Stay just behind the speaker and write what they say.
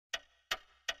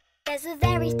There's a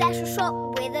very special shop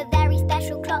with a very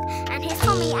special clock, and here's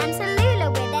Tommy and Tallulah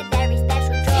with their very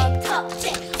special job.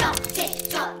 Tick tock, tick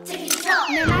tock, tickety tock.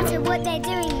 No matter what they're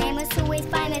doing, they must always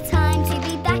find the time to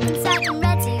be back inside and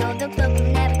ready, or the clock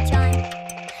will never chime.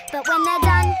 But when they're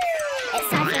done, it's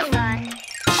time for fun.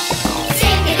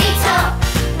 Tickety tock.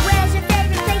 Where's your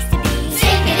favourite place to be?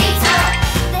 Tickety tock.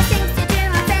 There's things to do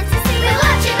and friends to see. We're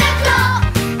watching the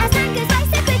clock as time goes by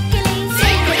so quickly.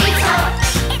 Tickety tock.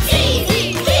 It's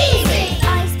easy peasy.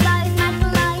 Ice blows,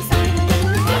 magical ice on the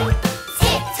window.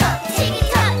 Tick tock, tickety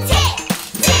tock, tick.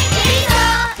 Tickety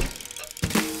tock.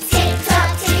 Tick tock,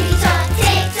 tickety tock,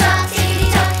 tick tock, tickety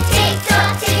tock, tick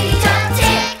tock, tickety tock,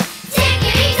 tick.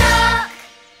 Tickety tock.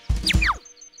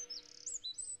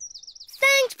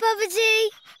 Thanks, Pufferty.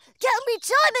 Can we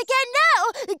time again now?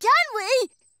 Can we?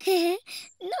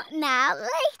 Not now,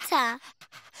 later.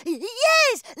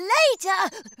 Yes, later.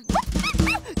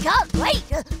 Can't wait.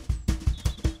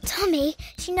 Tommy,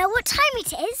 do you know what time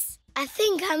it is? I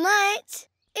think I might.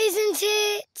 Isn't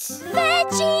it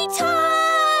Veggie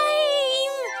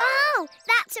time? Oh,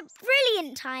 that's a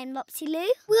brilliant time,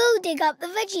 Lopsiloo. We'll dig up the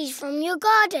veggies from your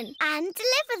garden and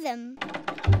deliver them.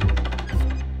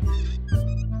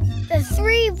 The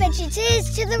three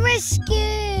Veggies to the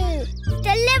rescue!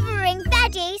 Delivering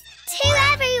veggies to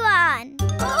everyone!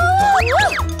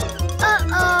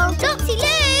 Uh-oh!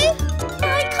 Lopsiloo!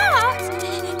 My cart!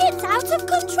 It's out of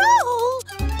control!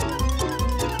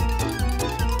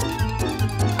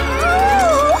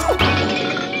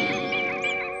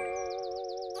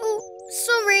 Oh,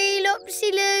 sorry,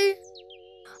 Lopsiloo.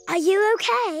 Are you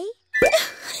okay?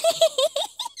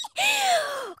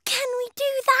 Can we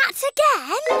do that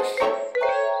again?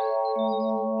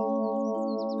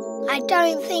 I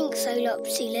don't think so,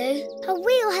 Lopsiloo. A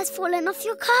wheel has fallen off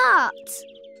your cart.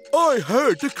 I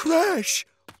heard the crash.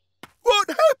 What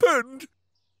happened?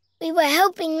 We were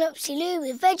helping Lopsiloo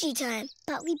with Veggie time,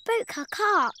 but we broke her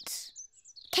cart.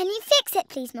 Can you fix it,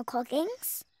 please,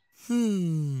 McCoggins?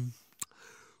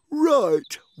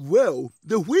 Right. Well,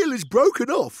 the wheel is broken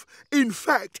off. In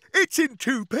fact, it's in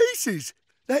two pieces.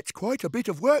 That's quite a bit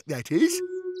of work, that is.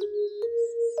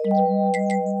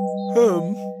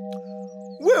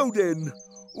 Well then.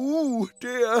 Oh,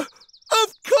 dear. Of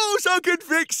course I can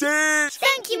fix it!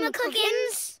 Thank you,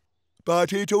 McCoggins.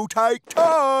 But it'll take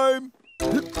time.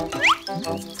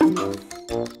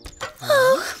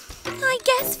 Oh, I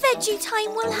guess Veggie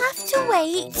time will have to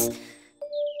wait.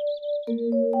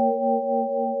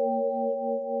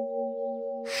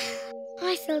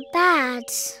 I feel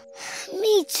bad.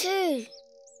 Me too.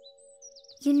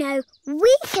 You know,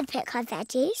 we can pick her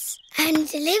veggies and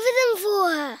deliver them for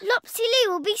her. Lopsiloo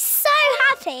will be so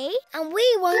happy. And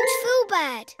we won't feel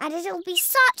bad. And it'll be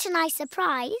such a nice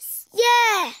surprise.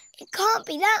 Yeah, it can't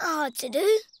be that hard to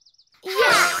do.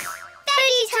 Yeah!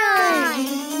 Veggie time!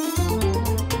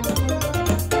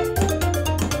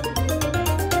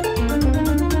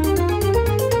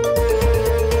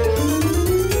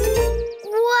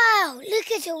 Wow,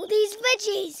 look at all these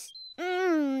veggies.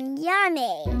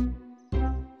 Yummy.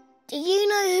 Do you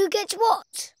know who gets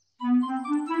what?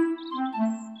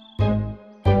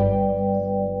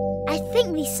 I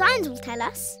think these signs will tell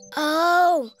us.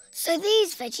 Oh, so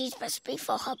these veggies must be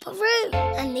for Hopperoo,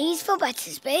 and these for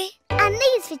Battersby, and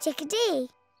these for Tickety.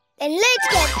 Then let's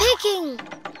get picking.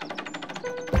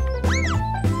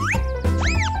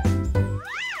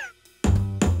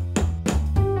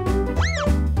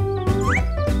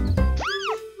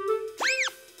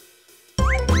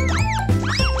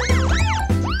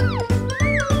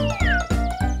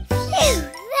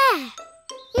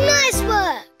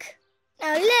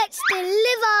 Now let's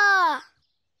deliver!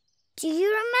 Do you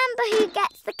remember who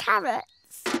gets the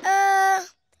carrots?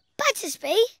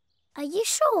 Battersby? Are you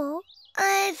sure?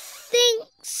 I think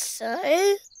so.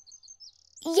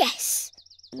 Yes.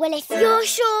 Well, if you're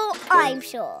sure, I'm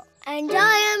sure. And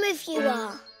I am if you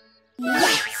are.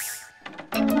 Yes!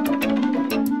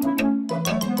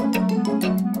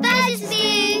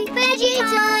 Battersby! Veggie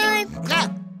time!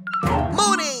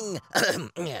 Morning!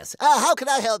 Yes, how can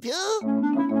I help you?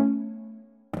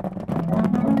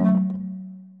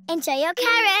 Enjoy your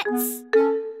carrots.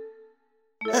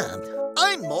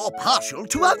 I'm more partial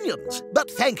to onions,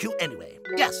 but thank you anyway.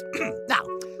 Yes. Now,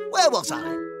 where was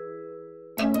I?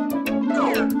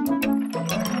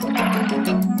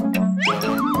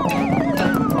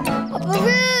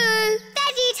 Hopperoo!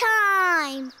 Veggie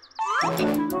time!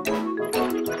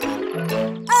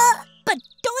 But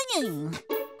doing.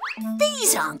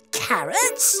 These aren't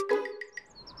carrots.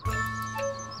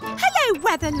 Hello,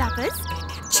 weather lovers.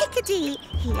 Chickadee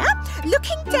here,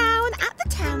 looking down at the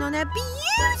town on a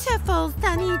beautiful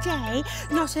sunny day.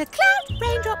 Not a cloud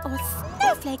raindrop or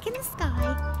snowflake in the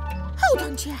sky. Hold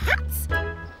on to your hats.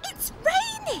 It's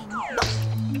raining.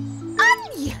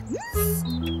 Onions.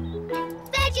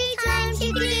 Veggie time,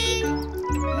 Tickety.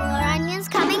 More onions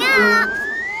coming up.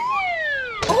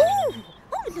 Oh,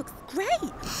 it looks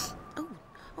great. Oh,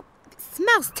 it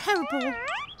smells terrible.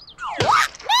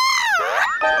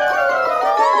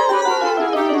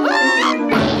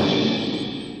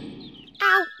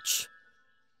 Ouch.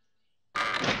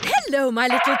 Hello, my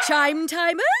little chime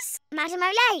timers. Madam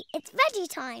Olay, it's veggie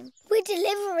time. We're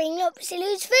delivering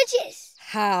Lopsiloo's veggies.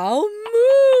 How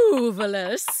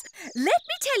marvellous. Let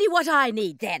me tell you what I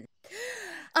need then.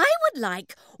 I would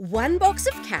like 1 box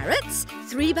of carrots,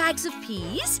 3 bags of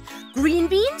peas, green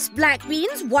beans, black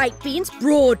beans, white beans,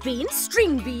 broad beans,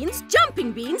 string beans,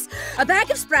 jumping beans, a bag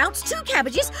of sprouts, 2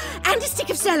 cabbages, and a stick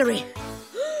of celery.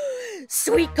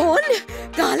 Sweet corn,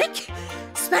 garlic,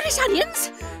 Spanish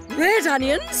onions, red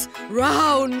onions,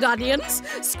 round onions,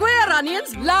 square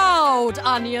onions, loud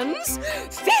onions,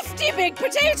 50 big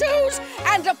potatoes,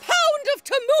 and a pound of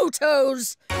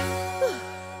tomatoes.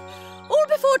 All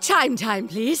before chime time,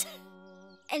 please.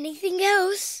 Anything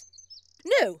else?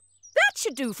 No, that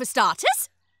should do for starters.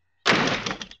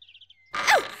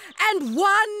 Oh, and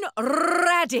 1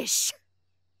 radish.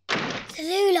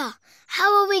 Tallulah,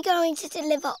 how are we going to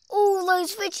deliver all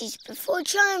those veggies before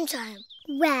chime time?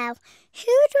 Well,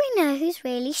 who do we know who's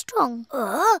really strong?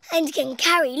 Oh, and can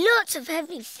carry lots of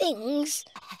heavy things.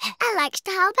 And likes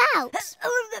to help out.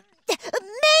 Me!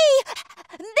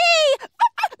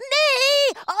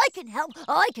 I can help.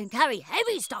 I can carry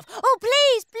heavy stuff. Oh,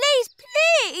 please, please,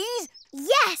 please!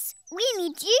 Yes, we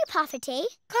need you, Pufferty.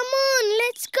 Come on,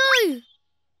 let's go.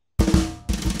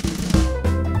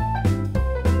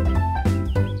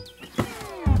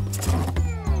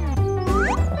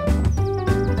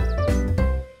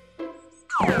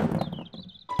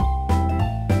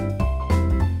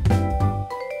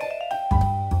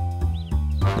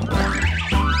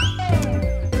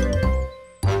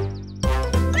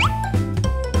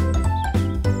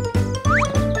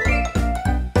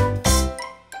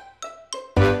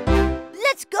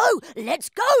 Let's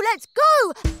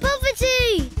go!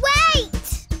 Pufferty,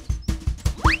 wait!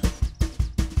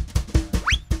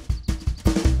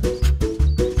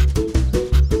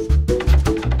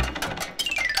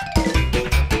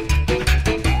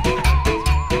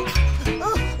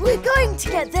 Oh, we're going to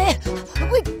get there!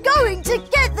 We're going to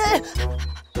get there!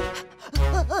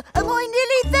 Am I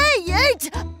nearly there yet?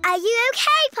 Are you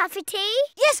okay, Pufferty?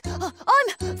 Yes,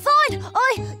 I'm fine!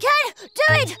 I can do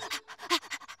it!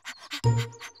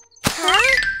 Huh?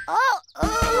 Oh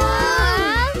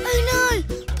no!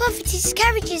 Pufferty's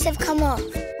carriages have come off.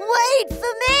 Wait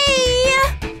for me!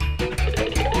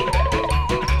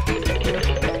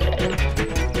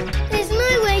 There's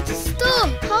no way to stop.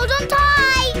 Hold on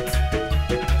tight.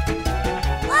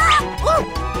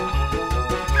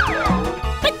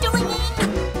 Ba-doing!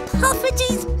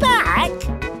 Pufferty's back!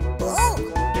 Oh.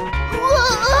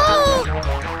 Whoa.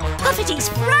 Pufferty's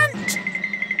front!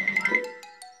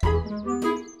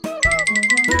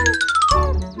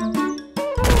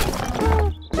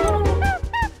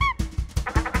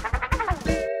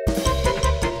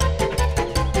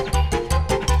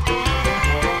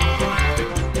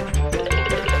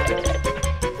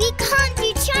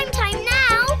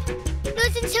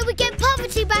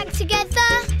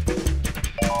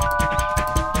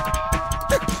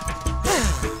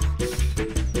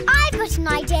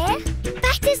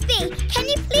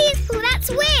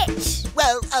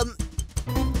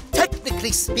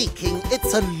 Technically speaking,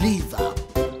 it's a lever.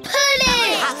 Pull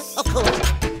it! Of course.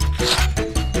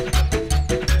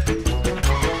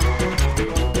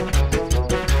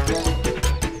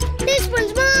 This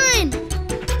one's mine!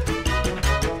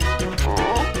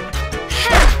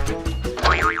 Ha!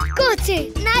 Got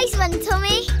it! Nice one,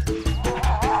 Tommy!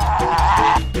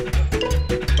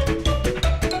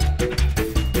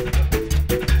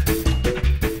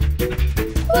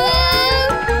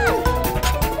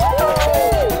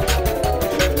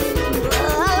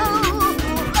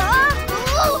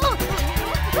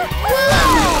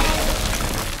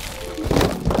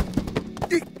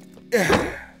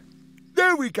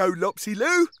 There we go,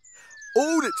 Lopsiloo.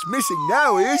 All that's missing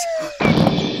now is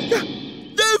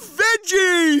the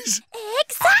veggies!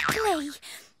 Exactly!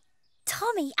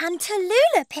 Tommy and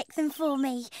Tallulah picked them for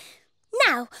me.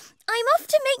 Now, I'm off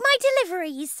to make my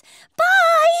deliveries.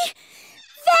 Bye!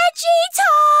 Veggie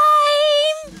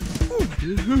time!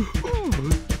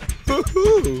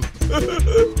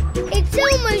 It's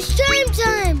almost chime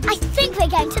time! I think we're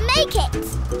going to make it!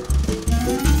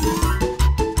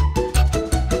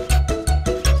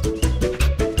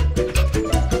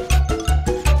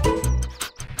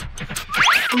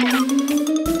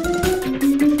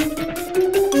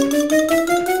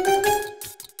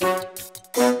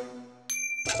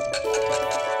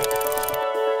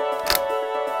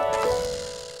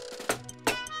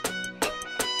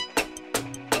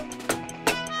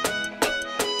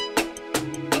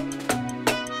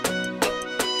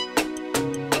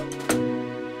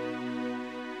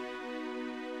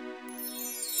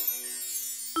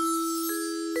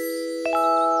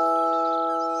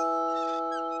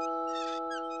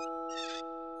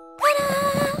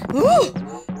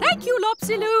 Oh, thank you,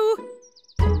 Lopsiloo.